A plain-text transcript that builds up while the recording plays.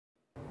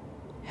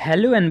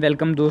Hello and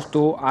welcome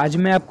दोस्तों। आज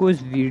मैं आपको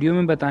इस वीडियो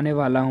में बताने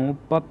वाला हूँ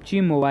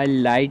पबजी मोबाइल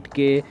लाइट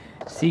के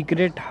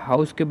सीक्रेट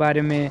हाउस के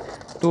बारे में।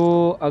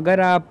 तो अगर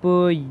आप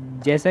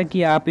जैसा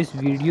कि आप इस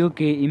वीडियो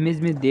के इमेज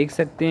में देख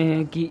सकते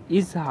हैं कि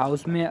इस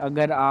हाउस में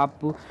अगर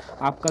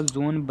आपका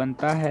जोन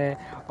बनता है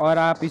और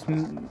आप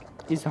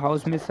इस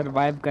हाउस में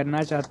सरवाइव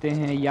करना चाहते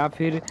हैं या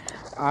फिर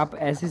आप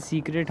ऐसे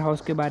सीक्रेट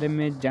हाउस के बारे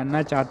में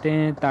जानना चाहते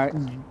हैं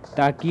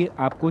ताकि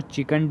आपको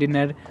चिकन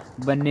डिनर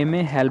बनने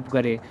में हेल्प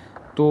करे,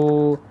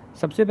 तो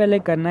सबसे पहले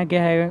करना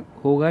क्या है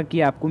होगा कि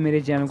आपको मेरे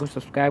चैनल को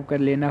सब्सक्राइब कर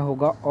लेना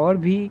होगा। और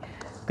भी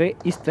कई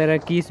इस तरह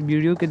की इस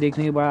वीडियो के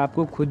देखने के बाद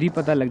आपको खुद ही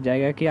पता लग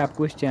जाएगा कि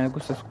आपको इस चैनल को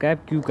सब्सक्राइब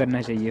क्यों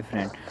करना चाहिए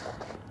फ्रेंड।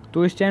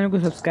 तो इस चैनल को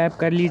सब्सक्राइब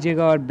कर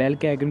लीजिएगा और बेल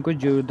के आइकन को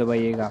जरूर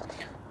दबाइएगा।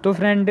 तो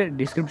फ्रेंड,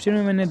 डिस्क्रिप्शन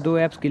में मैंने 2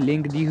 ऐप्स की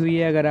लिंक दी हुई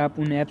है। अगर आप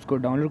उन ऐप्स को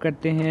डाउनलोड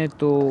करते हैं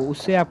तो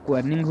उससे आपको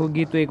अर्निंग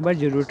होगी, तो एक बार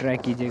ज़रूर ट्राई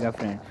कीजिएगा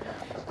फ्रेंड।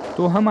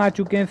 तो हम आ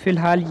चुके हैं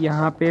फ़िलहाल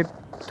यहाँ पे,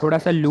 थोड़ा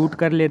सा लूट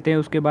कर लेते हैं,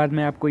 उसके बाद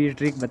मैं आपको ये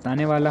ट्रिक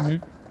बताने वाला हूँ।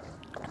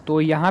 तो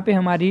यहाँ पे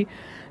हमारी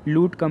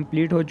लूट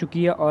कंप्लीट हो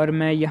चुकी है और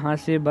मैं यहाँ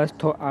से बस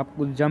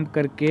आपको जंप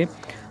करके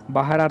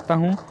बाहर आता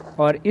हूँ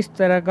और इस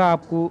तरह का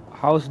आपको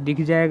हाउस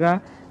दिख जाएगा,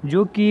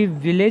 जो कि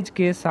विलेज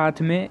के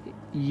साथ में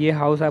ये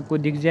हाउस आपको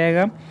दिख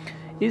जाएगा।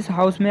 इस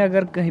हाउस में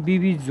अगर कहीं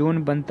भी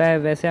जोन बनता है,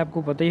 वैसे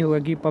आपको पता ही होगा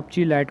कि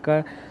पबजी लाइट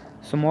का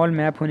स्मॉल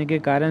मैप होने के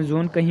कारण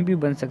जोन कहीं भी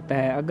बन सकता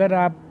है। अगर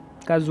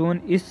आपका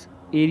जोन इस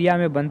एरिया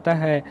में बनता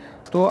है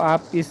तो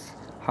आप इस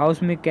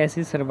हाउस में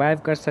कैसे सरवाइव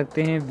कर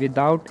सकते हैं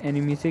विदाउट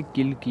एनिमी से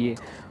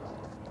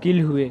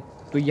किल हुए।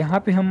 तो यहाँ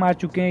पे हम आ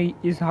चुके हैं।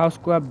 इस हाउस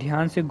को आप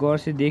ध्यान से गौर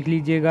से देख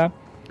लीजिएगा।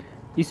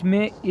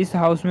 इस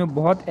हाउस में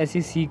बहुत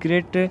ऐसी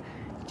सीक्रेट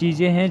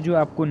चीज़ें हैं जो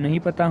आपको नहीं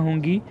पता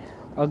होंगी।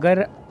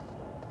 अगर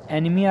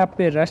एनिमी आप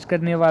पे रश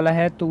करने वाला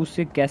है तो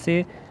उससे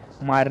कैसे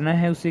मारना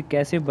है, उससे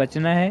कैसे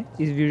बचना है,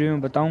 इस वीडियो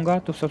में बताऊंगा।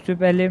 तो सबसे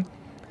पहले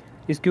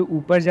इसके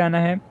ऊपर जाना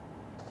है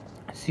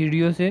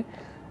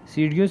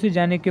सीढ़ियों से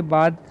जाने के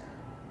बाद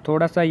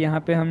थोड़ा सा यहाँ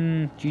पे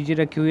हम चीज़ें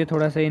रखी हुई है,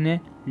 थोड़ा सा इन्हें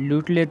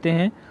लूट लेते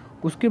हैं।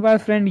 उसके बाद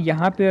फ्रेंड,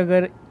 यहाँ पे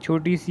अगर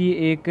छोटी सी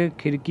एक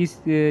खिड़की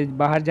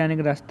बाहर जाने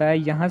का रास्ता है,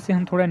 यहाँ से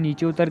हम थोड़ा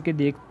नीचे उतर के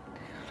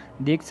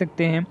देख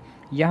सकते हैं।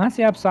 यहाँ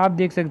से आप साफ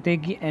देख सकते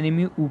हैं कि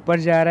एनिमी ऊपर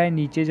जा रहा है,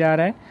 नीचे जा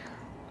रहा है।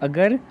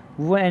 अगर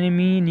वो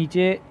एनिमी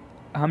नीचे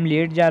हम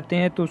लेट जाते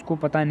हैं तो उसको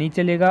पता नहीं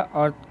चलेगा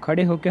और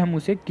खड़े होकर हम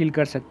उसे किल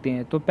कर सकते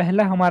हैं। तो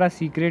पहला हमारा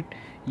सीक्रेट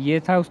ये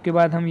था। उसके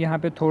बाद हम यहाँ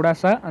पे थोड़ा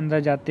सा अंदर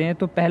जाते हैं।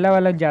 तो पहला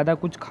वाला ज़्यादा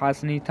कुछ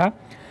खास नहीं था,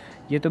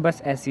 ये तो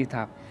बस ऐसे ही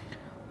था।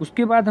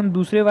 उसके बाद हम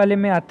दूसरे वाले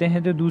में आते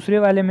हैं। तो दूसरे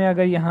वाले में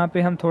अगर यहाँ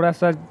पे हम थोड़ा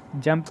सा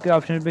जंप के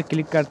ऑप्शन पे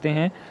क्लिक करते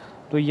हैं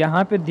तो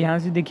यहाँ पे ध्यान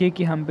से देखिए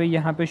कि हम पे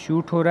यहाँ पे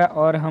शूट हो रहा है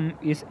और हम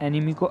इस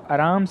एनिमी को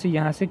आराम से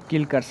यहाँ से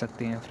किल कर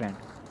सकते हैं फ्रेंड।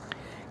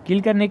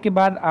 किल करने के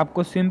बाद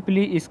आपको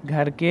सिंपली इस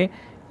घर के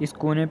इस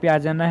कोने पे आ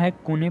जाना है।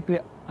 कोने पे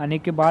आने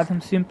के बाद हम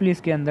सिंपली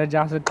इसके अंदर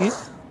जा सके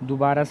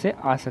दोबारा से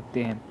आ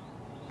सकते हैं।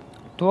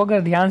 तो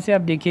अगर ध्यान से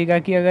आप देखिएगा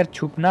कि अगर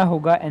छुपना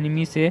होगा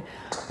एनिमी से,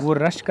 वो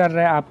रश कर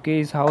रहा है आपके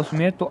इस हाउस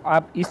में, तो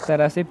आप इस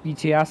तरह से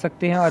पीछे आ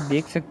सकते हैं और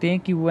देख सकते हैं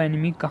कि वो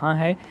एनिमी कहाँ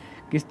है,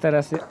 किस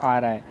तरह से आ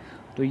रहा है।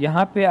 तो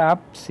यहाँ पे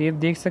आप सेफ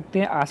देख सकते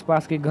हैं,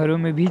 आसपास के घरों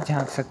में भी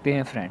झांक सकते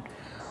हैं फ्रेंड।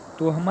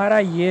 तो हमारा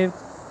ये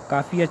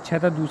काफ़ी अच्छा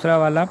था दूसरा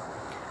वाला।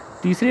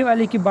 तीसरे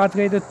वाले की बात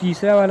करें तो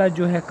तीसरा वाला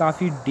जो है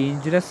काफ़ी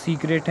डेंजरस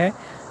सीक्रेट है,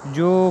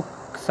 जो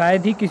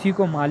शायद ही किसी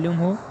को मालूम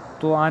हो।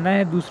 तो आना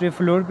है दूसरे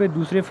फ्लोर पे।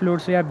 दूसरे फ्लोर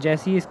से आप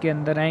जैसे ही इसके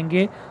अंदर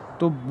आएंगे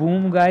तो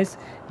बूम गाइस,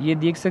 ये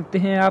देख सकते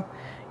हैं आप।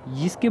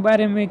 इसके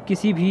बारे में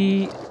किसी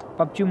भी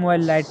पबजी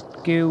मोबाइल लाइट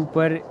के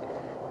ऊपर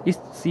इस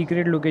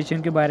सीक्रेट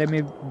लोकेशन के बारे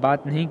में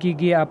बात नहीं की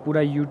गई। आप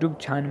पूरा यूट्यूब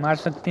छान मार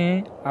सकते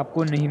हैं,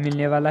 आपको नहीं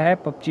मिलने वाला है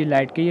पबजी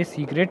लाइट के ये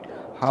सीक्रेट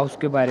हाउस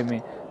के बारे में।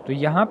 तो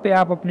यहाँ पे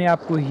आप अपने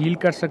आप को हील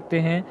कर सकते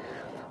हैं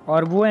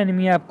और वो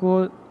एनिमी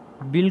आपको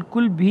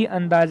बिल्कुल भी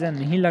अंदाज़ा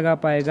नहीं लगा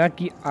पाएगा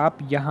कि आप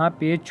यहाँ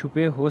पे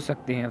छुपे हो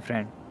सकते हैं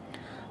फ्रेंड।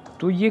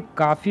 तो ये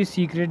काफ़ी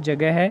सीक्रेट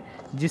जगह है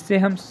जिससे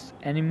हम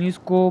एनिमीज़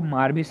को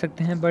मार भी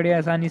सकते हैं बड़े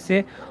आसानी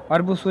से,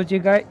 और वो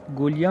सोचेगा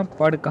गोलियाँ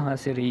पड़ कहाँ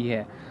से रही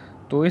है।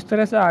 तो इस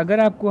तरह से अगर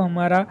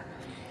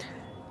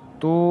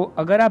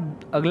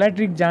आप अगला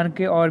ट्रिक जान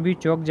के और भी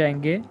चौंक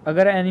जाएंगे।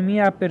 अगर एनिमी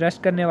आप पे रश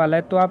करने वाला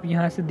है तो आप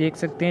यहाँ से देख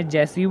सकते हैं,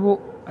 जैसे ही वो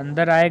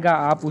अंदर आएगा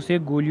आप उसे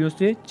गोलियों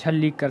से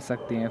छल्ली कर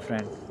सकते हैं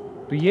फ्रेंड।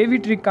 तो ये भी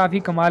ट्रिक काफ़ी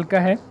कमाल का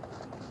है,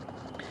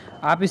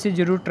 आप इसे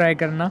ज़रूर ट्राई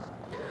करना।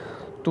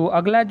 तो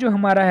अगला जो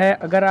हमारा है,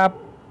 अगर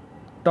आप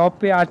टॉप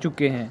पे आ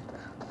चुके हैं,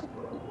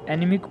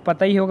 एनिमी को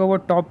पता ही होगा वो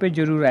टॉप पे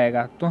ज़रूर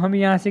आएगा, तो हम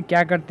यहाँ से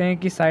क्या करते हैं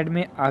कि साइड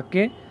में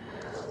आके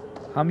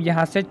हम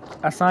यहाँ से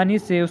आसानी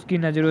से उसकी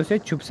नज़रों से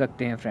छुप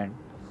सकते हैं फ्रेंड।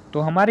 तो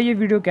हमारा ये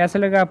वीडियो कैसा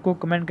लगा आपको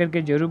कमेंट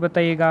करके ज़रूर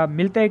बताइएगा।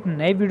 मिलता है एक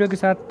नए वीडियो के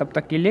साथ, तब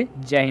तक के लिए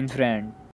जय हिंद फ्रेंड।